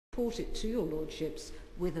report it to your lordships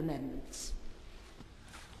with amendments.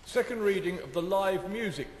 Second reading of the Live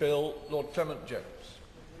Music Bill, Lord Clement-Jones.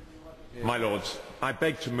 My Lords, I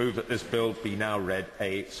beg to move that this bill be now read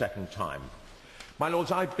a second time. My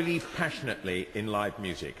Lords, I believe passionately in live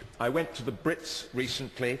music. I went to the Brits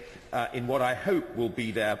recently in what I hope will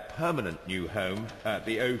be their permanent new home,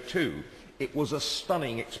 the O2. It was a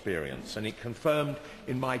stunning experience, and it confirmed,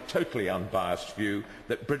 in my totally unbiased view,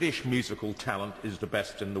 that British musical talent is the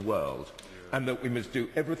best in the world, and that we must do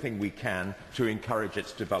everything we can to encourage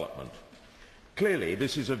its development. Clearly,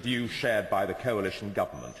 this is a view shared by the coalition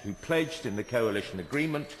government, who pledged in the coalition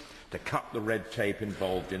agreement to cut the red tape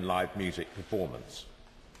involved in live music performance.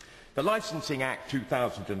 The Licensing Act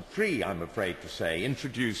 2003, I'm afraid to say,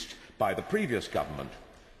 introduced by the previous government,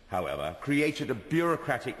 however, created a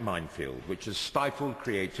bureaucratic minefield which has stifled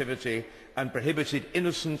creativity and prohibited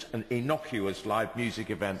innocent and innocuous live music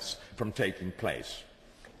events from taking place.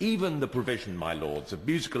 Even the provision, my lords, of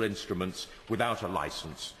musical instruments without a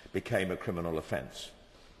licence became a criminal offence.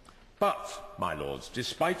 But, my lords,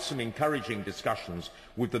 despite some encouraging discussions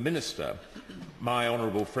with the Minister, my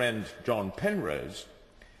honourable friend John Penrose,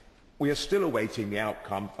 we are still awaiting the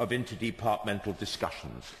outcome of interdepartmental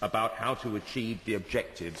discussions about how to achieve the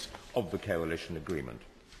objectives of the coalition agreement.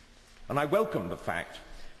 And I welcome the fact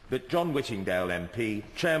that John Whittingdale MP,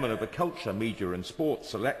 chairman of the Culture, Media and Sports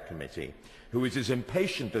Select Committee, who is as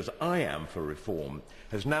impatient as I am for reform,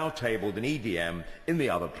 has now tabled an EDM in the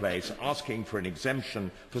other place asking for an exemption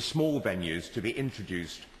for small venues to be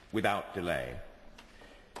introduced without delay.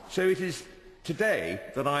 So it is today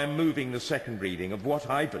that I am moving the second reading of what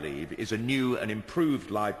I believe is a new and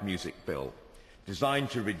improved live music bill, designed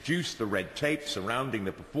to reduce the red tape surrounding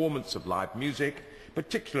the performance of live music,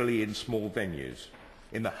 particularly in small venues,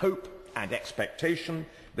 in the hope and expectation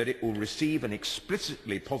that it will receive an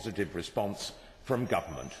explicitly positive response from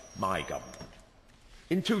government, my government.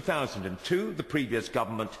 In 2002, the previous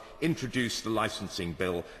government introduced the licensing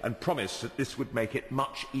bill and promised that this would make it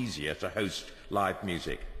much easier to host live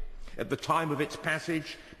music. At the time of its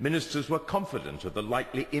passage, ministers were confident of the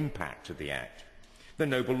likely impact of the Act. The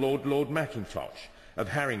noble Lord Mackintosh of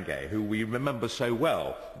Haringey, who we remember so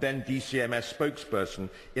well, then DCMS spokesperson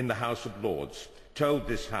in the House of Lords, told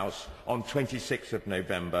this House on 26th of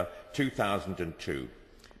November 2002,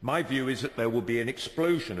 "My view is that there will be an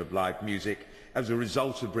explosion of live music as a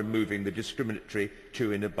result of removing the discriminatory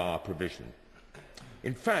two-in-a-bar provision."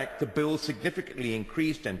 In fact, the bill significantly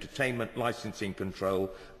increased entertainment licensing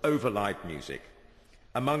control over live music.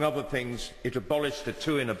 Among other things, it abolished the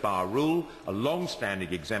two-in-a-bar rule, a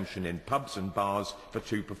long-standing exemption in pubs and bars for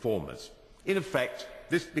two performers. In effect,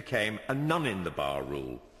 this became a none-in-the-bar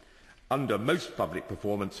rule. Under most public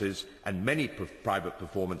performances and many private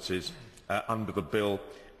performances under the bill,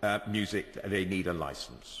 they need a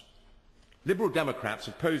licence. Liberal Democrats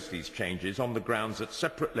opposed these changes on the grounds that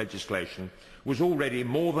separate legislation was already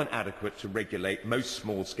more than adequate to regulate most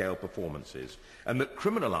small-scale performances, and that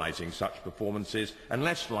criminalising such performances,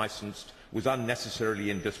 unless licensed, was unnecessarily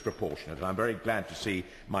and disproportionate. I'm very glad to see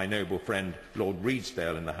my noble friend Lord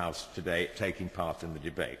Redesdale in the House today taking part in the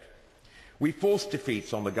debate. We forced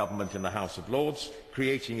defeats on the government in the House of Lords,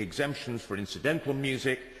 creating exemptions for incidental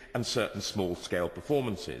music and certain small-scale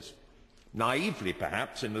performances. Naively,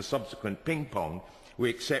 perhaps, in the subsequent ping-pong, we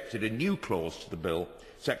accepted a new clause to the bill,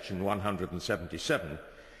 section 177,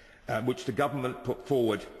 which the government put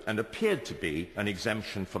forward and appeared to be an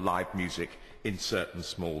exemption for live music in certain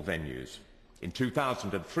small venues. In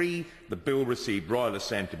 2003, the bill received royal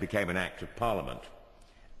assent and became an Act of Parliament.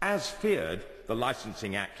 As feared, the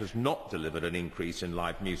Licensing Act has not delivered an increase in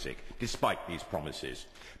live music, despite these promises.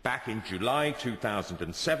 Back in July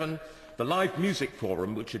 2007, the Live Music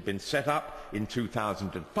Forum, which had been set up in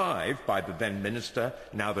 2005 by the then Minister,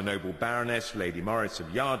 now the noble Baroness Lady Morris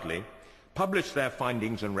of Yardley, published their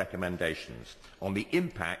findings and recommendations on the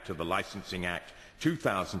impact of the Licensing Act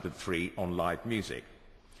 2003 on live music.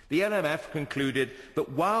 The LMF concluded that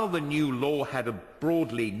while the new law had a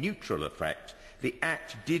broadly neutral effect, the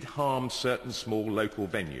Act did harm certain small local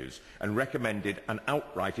venues and recommended an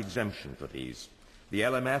outright exemption for these. The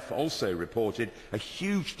LMF also reported a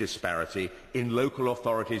huge disparity in local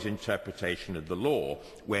authorities' interpretation of the law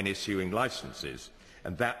when issuing licences,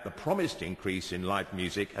 and that the promised increase in live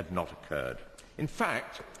music had not occurred. In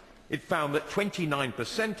fact, it found that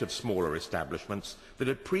 29% of smaller establishments that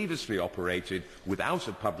had previously operated without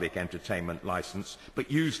a public entertainment licence but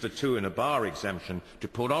used the two-in-a-bar exemption to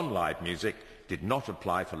put on live music did not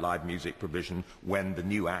apply for live music provision when the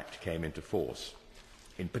new Act came into force.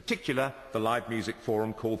 In particular, the Live Music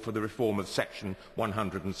Forum called for the reform of Section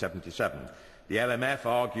 177. The LMF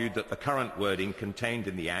argued that the current wording contained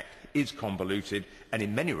in the Act is convoluted and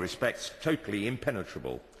in many respects totally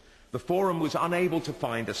impenetrable. The Forum was unable to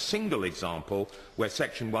find a single example where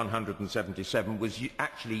Section 177 was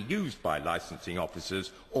actually used by licensing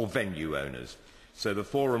officers or venue owners. So the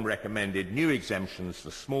Forum recommended new exemptions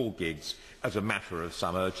for small gigs as a matter of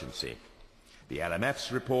some urgency. The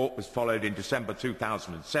LMF's report was followed in December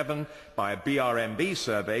 2007 by a BRMB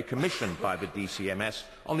survey commissioned by the DCMS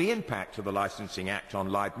on the impact of the Licensing Act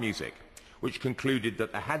on live music, which concluded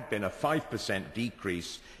that there had been a 5%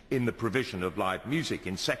 decrease in the provision of live music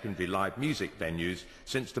in secondary live music venues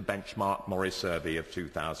since the benchmark Morris survey of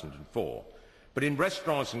 2004. But in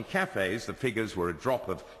restaurants and cafes, the figures were a drop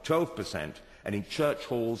of 12%, and in church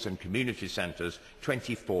halls and community centres,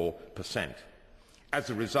 24%. As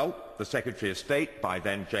a result, the Secretary of State, by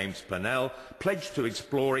then James Purnell, pledged to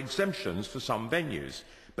explore exemptions for some venues,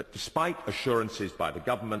 but despite assurances by the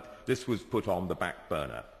government, this was put on the back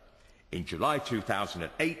burner. In July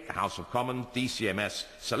 2008, the House of Commons DCMS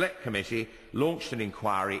Select Committee launched an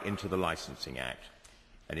inquiry into the Licensing Act.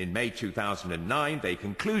 And in May 2009, they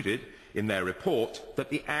concluded in their report that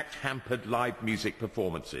the Act hampered live music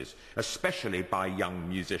performances, especially by young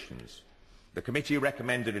musicians. The committee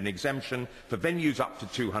recommended an exemption for venues up to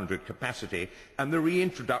 200 capacity and the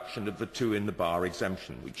reintroduction of the two in the bar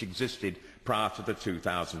exemption, which existed prior to the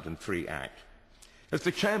 2003 Act. As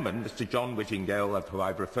the chairman, Mr. John Whittingdale, of whom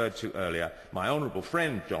I've referred to earlier, my honourable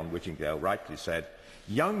friend John Whittingdale rightly said,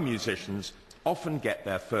 young musicians often get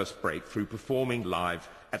their first break through performing live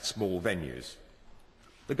at small venues.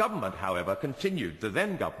 The then government, however,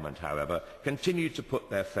 continued to put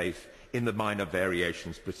their faith in the minor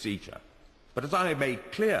variations procedure. But as I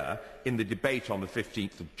made clear in the debate on the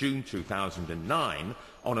 15th of June 2009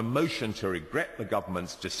 on a motion to regret the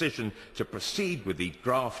government's decision to proceed with the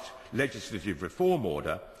draft legislative reform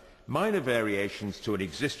order, minor variations to an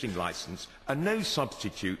existing licence are no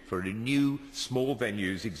substitute for a new small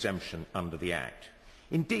venues exemption under the Act.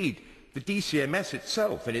 Indeed, the DCMS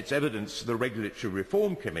itself, in its evidence to the Regulatory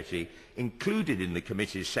Reform Committee, included in the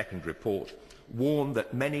committee's second report, warned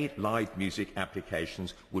that many live music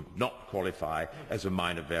applications would not qualify as a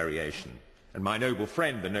minor variation. And my noble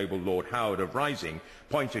friend, the noble Lord Howard of Rising,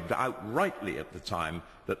 pointed out rightly at the time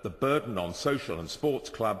that the burden on social and sports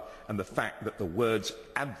club and the fact that the words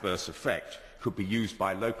adverse effect could be used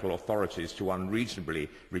by local authorities to unreasonably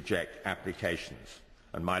reject applications.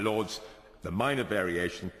 And my lords, the minor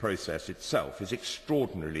variation process itself is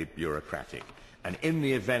extraordinarily bureaucratic, and in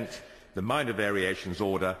the event the minor variations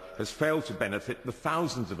order has failed to benefit the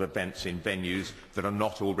thousands of events in venues that are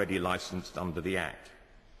not already licensed under the Act.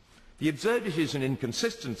 The absurdities and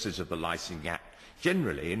inconsistencies of the Licensing Act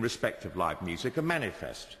generally in respect of live music are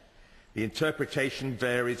manifest. The interpretation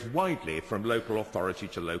varies widely from local authority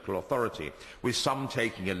to local authority, with some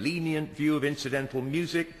taking a lenient view of incidental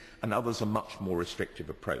music and others a much more restrictive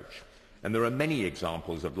approach. And there are many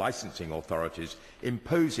examples of licensing authorities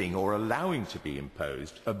imposing or allowing to be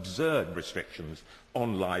imposed absurd restrictions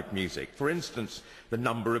on live music. For instance, the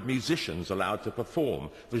number of musicians allowed to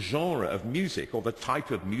perform, the genre of music or the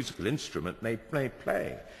type of musical instrument they may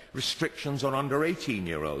play, restrictions on under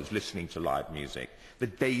 18-year-olds listening to live music, the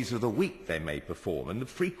days of the week they may perform and the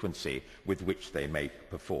frequency with which they may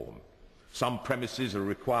perform. Some premises are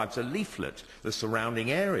required to leaflet the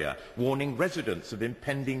surrounding area, warning residents of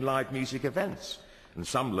impending live music events. And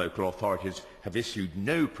some local authorities have issued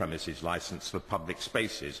no premises licence for public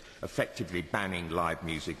spaces, effectively banning live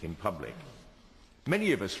music in public.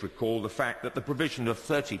 Many of us recall the fact that the provision of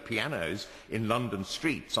 30 pianos in London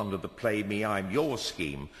streets under the Play Me I'm Yours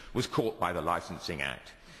scheme was caught by the Licensing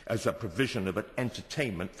Act as a provision of an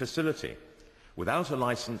entertainment facility. Without a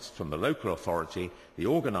licence from the local authority, the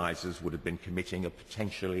organisers would have been committing a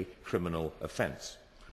potentially criminal offence.